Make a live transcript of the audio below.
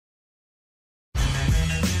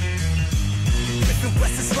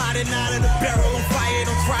sliding out of the barrel on fire.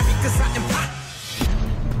 Don't try me, cause I am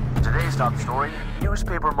hot. Today's top story,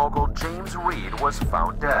 newspaper mogul James Reed was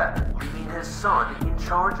found dead, leaving his son in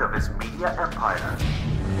charge of his media empire.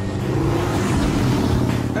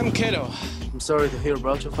 I'm Cato. I'm sorry to hear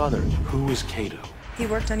about your father. Who is Cato? He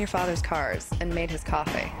worked on your father's cars and made his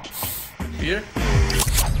coffee. Here?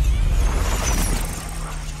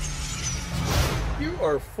 You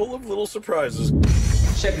are full of little surprises.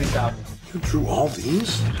 Check this out. You drew all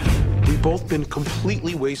these? We've both been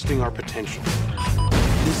completely wasting our potential.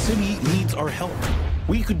 The city needs our help.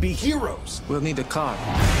 We could be heroes. We'll need a car.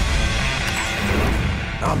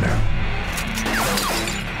 Armor.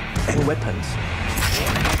 And weapons.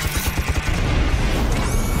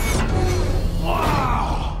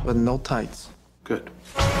 Wow! But no tights. Good.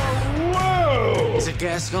 Whoa! It's a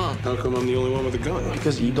gas gun. How come I'm the only one with a gun?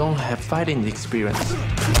 Because you don't have fighting experience.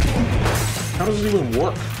 How does it even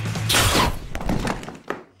work?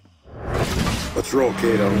 Let's roll,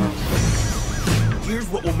 Cato. Here's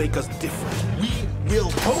what will make us different. We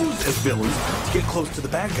will pose as villains to get close to the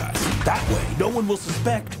bad guys. That way, no one will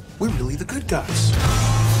suspect we're really the good guys.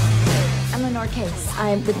 I'm Lenore Case.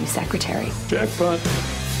 I'm the new secretary. Jackpot.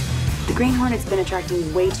 The Green Hornet's been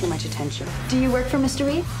attracting way too much attention. Do you work for Mr.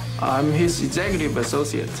 Reid? I'm his executive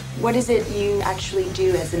associate. What is it you actually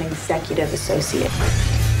do as an executive associate?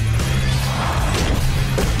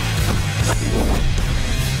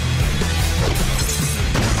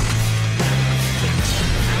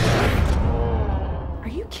 Are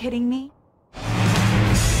you kidding me?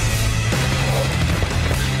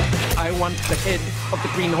 I want the head of the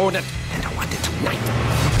Green Hornet, and I want it tonight.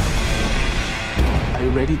 Are you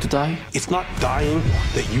ready to die? It's not dying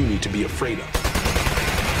that you need to be afraid of.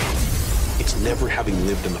 It's never having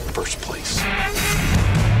lived in the first place.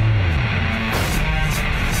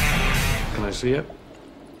 Can I see it?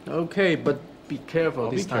 Okay, but be careful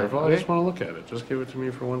I'll this be time. careful. Okay? I just want to look at it. Just give it to me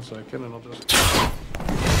for 1 second and I'll just...